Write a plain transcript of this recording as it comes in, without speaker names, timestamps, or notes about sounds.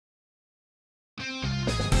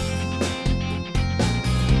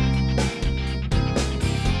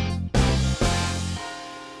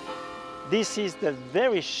This is the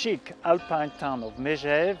very chic alpine town of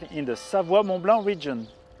Megève in the Savoie-Mont Blanc region.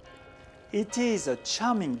 It is a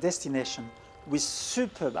charming destination with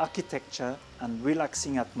superb architecture and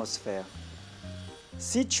relaxing atmosphere.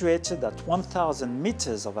 Situated at 1,000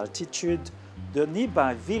 meters of altitude, the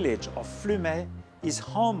nearby village of Flumet is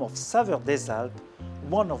home of Saveur des Alpes,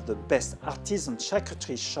 one of the best artisan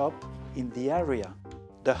charcuterie shops in the area.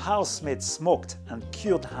 The house-made smoked and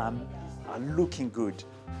cured ham are looking good.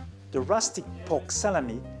 The rustic pork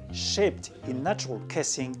salami, shaped in natural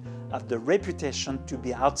casing, have the reputation to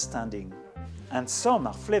be outstanding. And some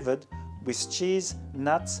are flavored with cheese,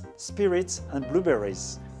 nuts, spirits and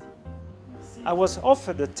blueberries. I was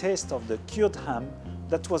offered a taste of the cured ham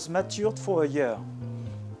that was matured for a year.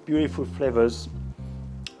 Beautiful flavors,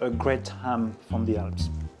 a great ham from the Alps.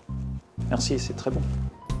 Merci, c'est très bon.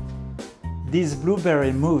 This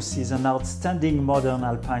blueberry mousse is an outstanding modern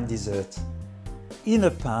alpine dessert. In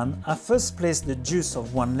a pan, I first place the juice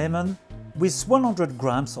of 1 lemon with 100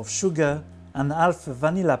 grams of sugar and half a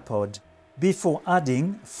vanilla pod before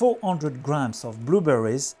adding 400 grams of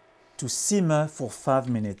blueberries to simmer for 5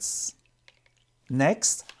 minutes.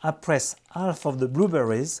 Next, I press half of the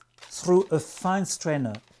blueberries through a fine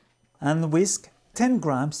strainer and whisk 10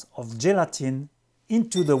 grams of gelatin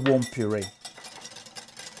into the warm puree.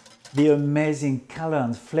 The amazing color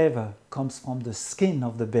and flavor comes from the skin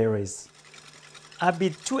of the berries. I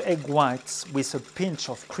beat 2 egg whites with a pinch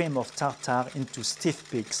of cream of tartar into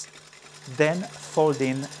stiff peaks, then fold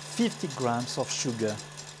in 50 grams of sugar.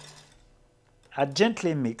 I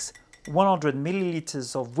gently mix 100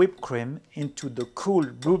 milliliters of whipped cream into the cool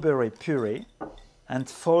blueberry puree and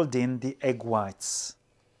fold in the egg whites.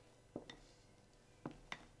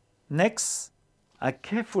 Next, I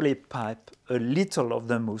carefully pipe a little of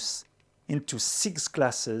the mousse into 6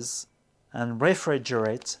 glasses and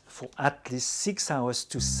refrigerate for at least 6 hours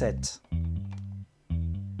to set.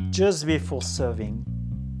 Just before serving,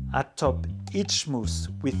 I top each mousse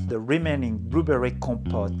with the remaining blueberry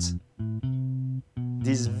compote.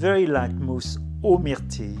 This very light mousse au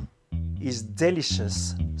myrtille is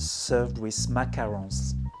delicious served with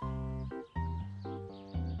macarons.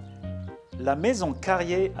 La Maison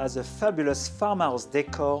Carrier has a fabulous farmhouse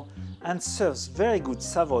decor and serves very good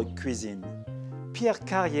Savoy cuisine. Pierre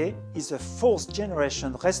Carrier is a 4th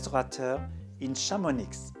generation restaurateur in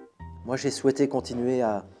Chamonix. Moi, j'ai souhaité continuer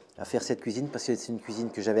à faire cette cuisine parce que c'est une cuisine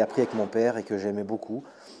que j'avais appris avec mon père et que j'aimais beaucoup.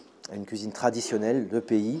 Une cuisine traditionnelle de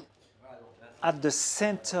pays. At the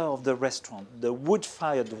center of the restaurant, the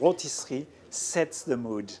wood-fired rotisserie sets the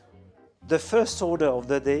mood. The first order of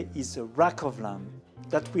the day is a rack of lamb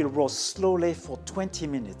that will roast slowly for 20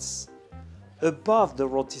 minutes. Above the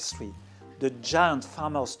rotisserie, the giant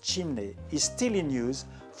farmhouse chimney is still in use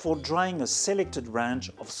for drying a selected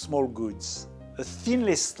range of small goods. A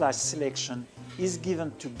thinly sliced selection is given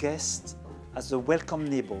to guests as a welcome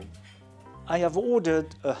nibble. I have ordered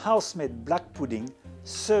a house-made black pudding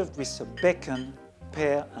served with a bacon,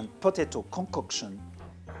 pear and potato concoction.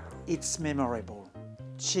 It's memorable.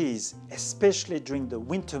 Cheese, especially during the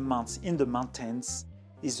winter months in the mountains,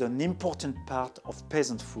 is an important part of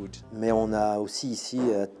peasant food. Mais on a aussi ici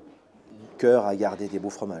cœur à garder des beaux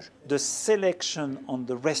fromages. The selection on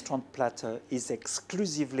the restaurant platter is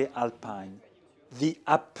exclusively alpine. The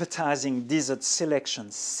appetizing dessert selection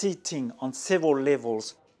sitting on several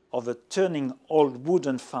levels of a turning old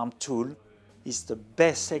wooden farm tool is the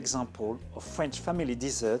best example of French family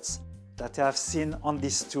desserts that I have seen on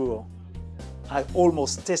this tour. I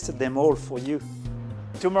almost tasted them all for you.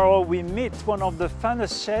 Tomorrow we meet one of the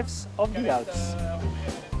finest chefs of the Alps.